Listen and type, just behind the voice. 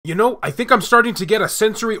You know, I think I'm starting to get a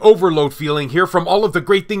sensory overload feeling here from all of the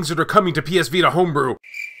great things that are coming to PS Vita Homebrew.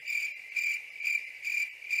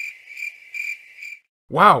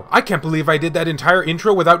 Wow, I can't believe I did that entire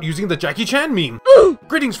intro without using the Jackie Chan meme.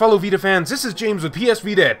 Greetings fellow Vita fans, this is James with PS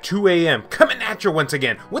Vita at 2 AM, coming at you once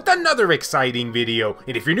again with another exciting video.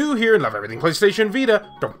 And if you're new here and love everything PlayStation Vita,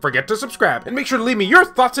 don't forget to subscribe and make sure to leave me your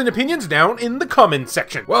thoughts and opinions down in the comments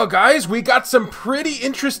section. Well guys, we got some pretty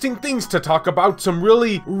interesting things to talk about, some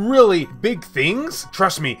really big things.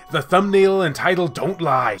 Trust me, the thumbnail and title don't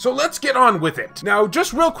lie. So let's get on with it. Now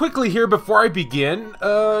just real quickly here before I begin,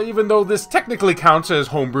 even though this technically counts as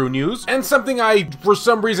homebrew news, and something I, for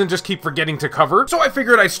some reason, just keep forgetting to cover, so I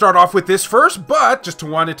figured I'd start off with this first, but just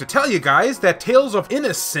wanted to tell you guys that Tales of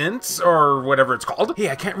Innocence, or whatever it's called, hey,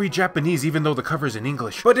 I can't read Japanese even though the cover's in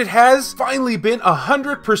English, but it has finally been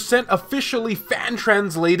 100% officially fan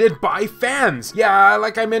translated by fans. Yeah,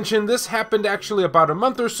 like I mentioned, this happened actually about a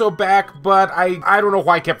month or so back, but I don't know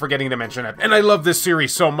why I kept forgetting to mention it, and I love this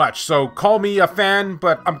series so much, so call me a fan,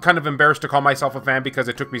 but I'm kind of embarrassed to call myself a fan because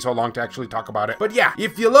it took me so long to actually talk about it. But yeah,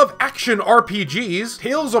 if you love action RPGs,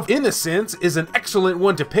 Tales of Innocence is an excellent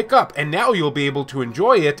one to pick up, and now you'll be able to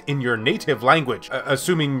enjoy it in your native language,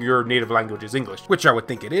 assuming your native language is English, which I would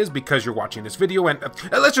think it is because you're watching this video, and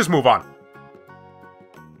let's just move on.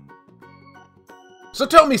 So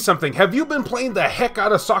tell me something, have you been playing the heck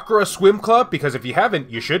out of Sakura Swim Club? Because if you haven't,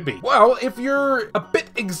 you should be. Well, if you're a bit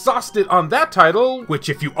exhausted on that title, which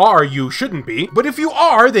if you are, you shouldn't be, but if you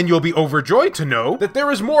are, then you'll be overjoyed to know that there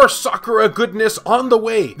is more Sakura goodness on the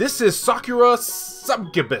way. This is Sakura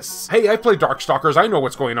Succubus. Hey, I play Darkstalkers, I know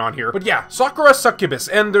what's going on here. But yeah, Sakura Succubus,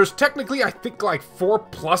 and there's technically, I think, like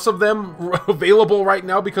 4+ of them available right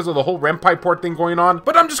now because of the whole Renpai port thing going on.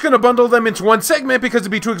 But I'm just gonna bundle them into one segment because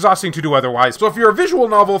it'd be too exhausting to do otherwise. So if you're a visual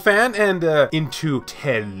novel fan and into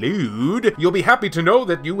Telude, you'll be happy to know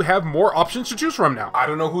that you have more options to choose from now. I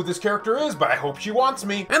don't know who this character is, but I hope she wants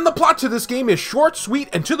me. And the plot to this game is short, sweet,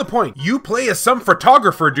 and to the point. You play as some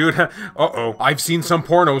photographer, dude. Uh-oh, I've seen some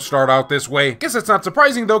pornos start out this way. Guess it's not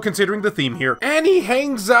surprising though, considering the theme here. And he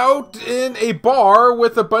hangs out in a bar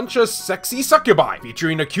with a bunch of sexy succubi,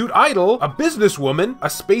 featuring a cute idol, a businesswoman, a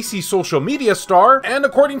spacey social media star, and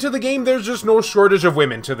according to the game, there's just no shortage of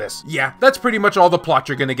women to this. Yeah, that's pretty much all the plot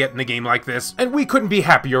you're gonna get in a game like this, and we couldn't be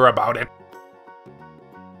happier about it.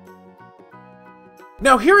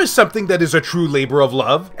 Now here is something that is a true labor of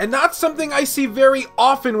love, and not something I see very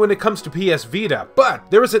often when it comes to PS Vita, but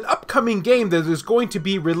there is an upcoming game that is going to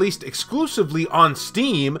be released exclusively on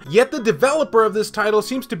Steam, yet the developer of this title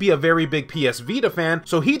seems to be a very big PS Vita fan,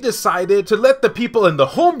 so he decided to let the people in the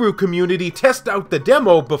homebrew community test out the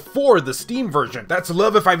demo before the Steam version. That's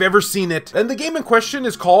love if I've ever seen it. And the game in question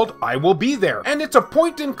is called I Will Be There, and it's a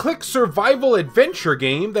point-and-click survival adventure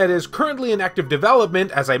game that is currently in active development,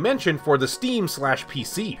 as I mentioned, for the Steam/PC.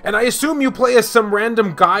 And I assume you play as some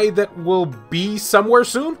random guy that will be somewhere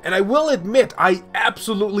soon? And I will admit, I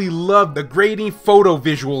absolutely love the grainy photo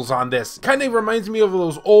visuals on this. Kinda reminds me of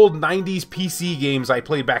those old 90s PC games I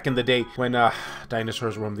played back in the day when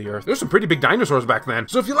dinosaurs roamed the earth. There's some pretty big dinosaurs back then.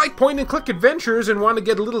 So if you like point-and-click adventures and want to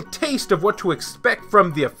get a little taste of what to expect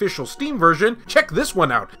from the official Steam version, check this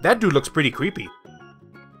one out. That dude looks pretty creepy.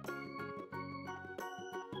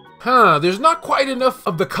 There's not quite enough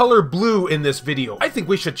of the color blue in this video. I think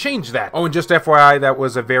we should change that. Oh, and just FYI, that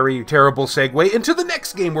was a very terrible segue into the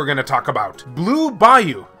next game we're gonna talk about. Blue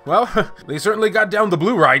Bayou. Well, they certainly got down the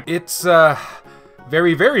blue right. It's,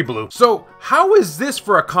 very blue. So, how is this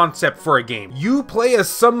for a concept for a game? You play as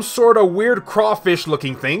some sort of weird crawfish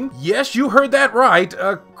looking thing. Yes, you heard that right,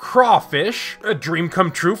 a crawfish. A dream come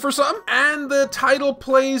true for some? And the title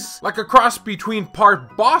plays like a cross between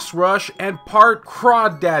part Boss Rush and part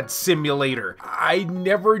Crawdad Simulator. I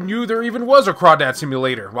never knew there even was a Crawdad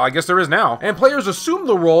Simulator. Well, I guess there is now. And players assume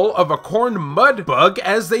the role of a corn mud bug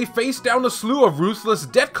as they face down a slew of ruthless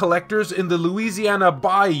debt collectors in the Louisiana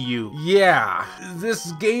Bayou. Yeah,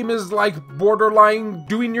 this game is like borderline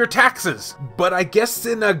doing your taxes, but I guess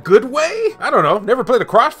in a good way? I don't know, never played a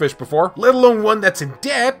crawfish before, let alone one that's in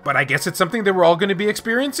debt, but I guess it's something that we're all going to be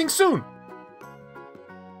experiencing soon.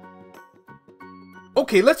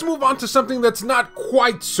 Okay, let's move on to something that's not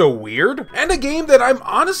quite so weird, and a game that I'm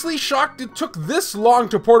honestly shocked it took this long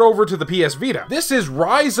to port over to the PS Vita. This is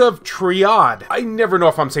Rise of Traid. I never know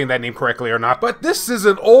if I'm saying that name correctly or not, but this is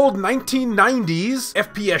an old 1990s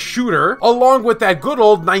FPS shooter, along with that good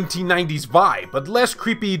old 1990s vibe, but less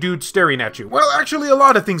creepy dudes staring at you. Well, actually, a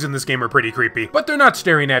lot of things in this game are pretty creepy, but they're not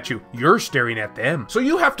staring at you, you're staring at them. So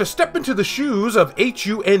you have to step into the shoes of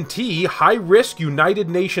HUNT, High Risk United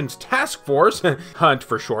Nations Task Force, Hunt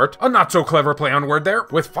for short, a not so clever play on word there,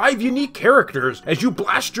 with 5 unique characters as you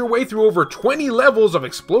blast your way through over 20 levels of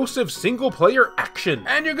explosive single player action.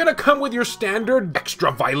 And you're gonna come with your standard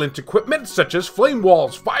extra violent equipment such as flame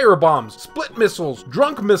walls, fire bombs, split missiles,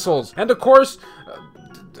 drunk missiles, and of course,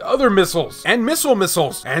 other missiles, and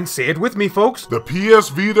missiles. And say it with me, folks. The PS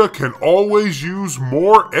Vita can always use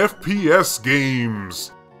more FPS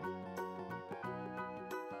games.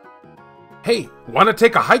 Hey, wanna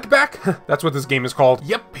take a hike back? That's what this game is called.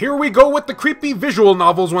 Yep, here we go with the creepy visual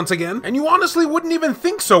novels once again. And you honestly wouldn't even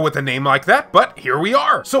think so with a name like that, but here we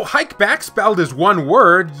are. So Hike Back, spelled as one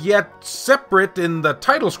word, yet separate in the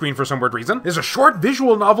title screen for some weird reason, is a short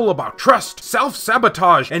visual novel about trust,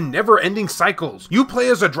 self-sabotage, and never-ending cycles. You play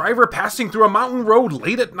as a driver passing through a mountain road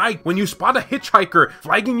late at night when you spot a hitchhiker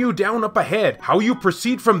flagging you down up ahead. How you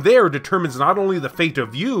proceed from there determines not only the fate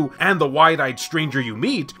of you and the wide-eyed stranger you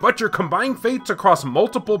meet, but your combined fates across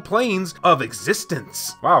multiple planes of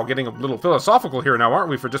existence. Wow, getting a little philosophical here now, aren't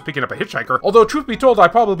we, for just picking up a hitchhiker? Although, truth be told,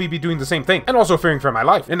 I'd probably be doing the same thing, and also fearing for my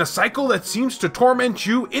life. In a cycle that seems to torment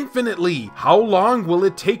you infinitely. How long will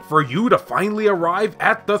it take for you to finally arrive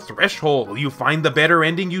at the threshold? Will you find the better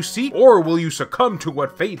ending you seek, or will you succumb to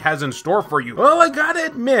what fate has in store for you? Well, I gotta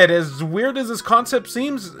admit, as weird as this concept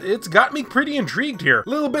seems, it's got me pretty intrigued here. A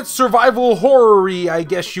little bit survival horror-y, I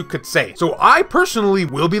guess you could say. So I personally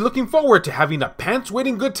will be looking forward to having a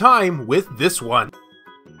pants-waiting good time with this one.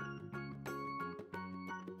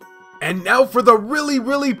 And now for the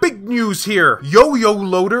really big news here. Yoyo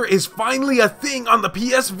Loader is finally a thing on the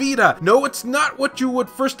PS Vita. No, it's not what you would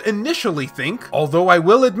first initially think, although I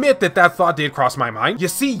will admit that that thought did cross my mind. You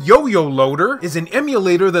see, Yoyo Loader is an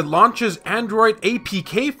emulator that launches Android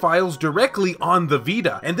APK files directly on the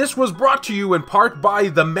Vita, and this was brought to you in part by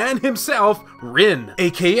the man himself, Rin,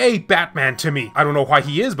 aka Batman to me. I don't know why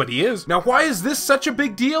he is, but he is. Now, why is this such a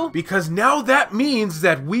big deal? Because now that means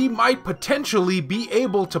that we might potentially be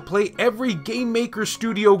able to play every Game Maker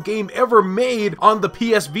Studio game ever made on the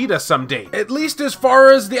PS Vita someday. At least as far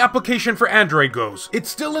as the application for Android goes. It's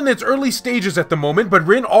still in its early stages at the moment, but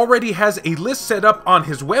Rin already has a list set up on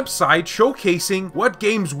his website showcasing what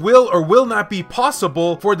games will or will not be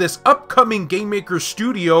possible for this upcoming Game Maker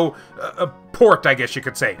Studio port, I guess you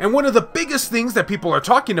could say. And one of the biggest things that people are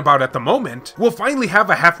talking about at the moment, we'll finally have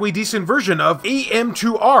a halfway decent version of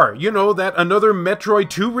AM2R. You know, that another Metroid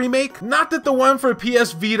 2 remake? Not that the one for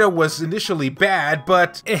PS Vita was initially bad,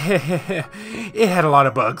 but it had a lot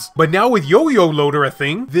of bugs. But now with Yoyo Loader a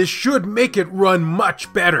thing, this should make it run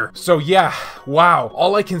much better. So yeah, wow.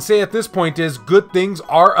 All I can say at this point is good things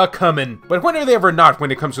are a-coming. But when are they ever not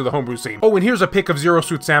when it comes to the homebrew scene? Oh, and here's a pic of Zero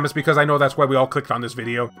Suit Samus because I know that's why we all clicked on this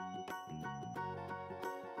video.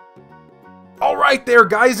 Alright there,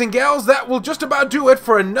 guys and gals, that will just about do it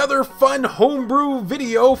for another fun homebrew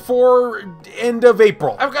video for end of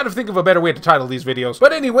April. I've got to think of a better way to title these videos.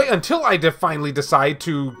 But anyway, until I finally decide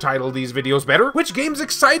to title these videos better, which games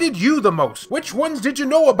excited you the most? Which ones did you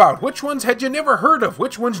know about? Which ones had you never heard of?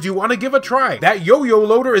 Which ones do you want to give a try? That Yoyo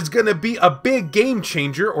Loader is gonna be a big game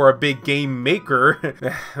changer, or a big game maker.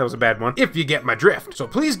 That was a bad one, if you get my drift. So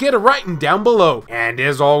please get a writing down below. And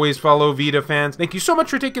as always, fellow Vita fans, thank you so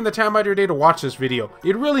much for taking the time out of your day to watch this video.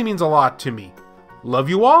 It really means a lot to me. Love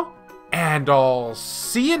you all, and I'll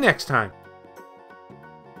see you next time.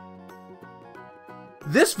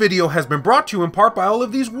 This video has been brought to you in part by all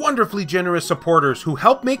of these wonderfully generous supporters who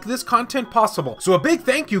help make this content possible. So a big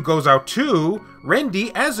thank you goes out to Randy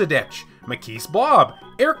Azadech, Makis Blob,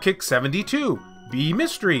 Airkick72, B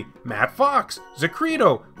Mystery, Matt Fox,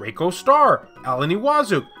 Zacrito, Reiko Star, Alan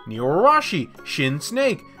Iwazuk, Neo Arashi, Shin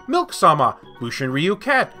Snake, Milk Sama, Bushin Ryu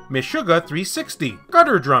Cat, Mishuga 360,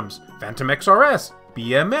 Gutter Drums, Phantom XRS,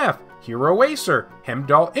 BMF, Hero Acer,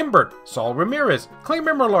 Hemdall Imbert, Saul Ramirez,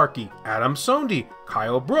 Claimer Malarkey, Adam Sondi,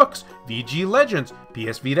 Kyle Brooks, VG Legends,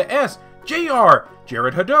 PS Vita S, JR,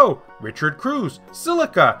 Jared Haddo, Richard Cruz,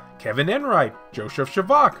 Silica, Kevin Enright, Joseph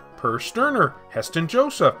Shavak, Per Sterner, Heston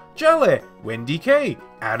Joseph, Jelle, Wendy K,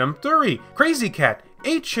 Adam Thury, Crazy Cat,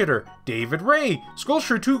 H-Hitter, David Ray,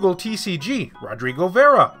 Sculpture Tugel TCG, Rodrigo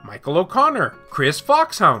Vera, Michael O'Connor, Chris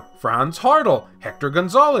Foxhound, Franz Hartle, Hector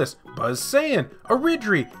Gonzalez, Buzz Sayin,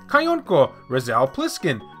 Aridri, Kayonko, Rizal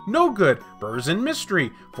Pliskin, No Good, Burzin Mystery,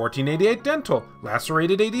 1488 Dental,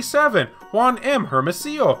 Lacerated 87, Juan M.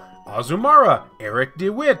 Hermosillo, Azumara, Eric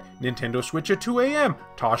DeWitt, Nintendo Switch at 2 AM,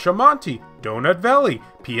 Tasha Monty, Donut Valley,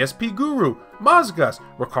 PSP Guru, Mazgas,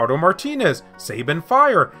 Ricardo Martinez, Saban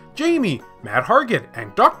Fire, Jamie, Matt Hargett,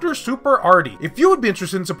 and Dr. Super Artie. If you would be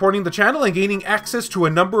interested in supporting the channel and gaining access to a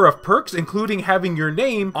number of perks, including having your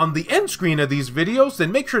name on the end screen of these videos,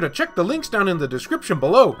 then make sure to check the links down in the description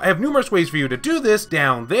below. I have numerous ways for you to do this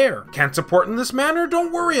down there. Can't support in this manner?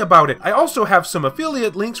 Don't worry about it. I also have some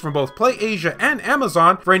affiliate links from both PlayAsia and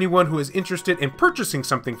Amazon for anyone who is interested in purchasing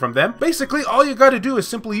something from them. Basically, all you gotta do is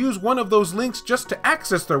simply use one of those links just to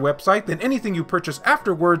access their website, then anything you purchase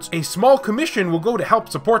afterwards, a small commission will go to help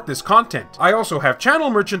support this content. I also have channel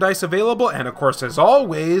merchandise available, and of course, as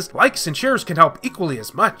always, likes and shares can help equally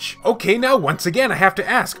as much. Okay, now once again I have to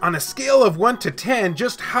ask, on a scale of 1 to 10,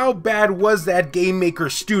 just how bad was that Game Maker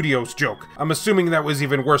Studios joke? I'm assuming that was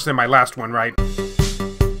even worse than my last one, right?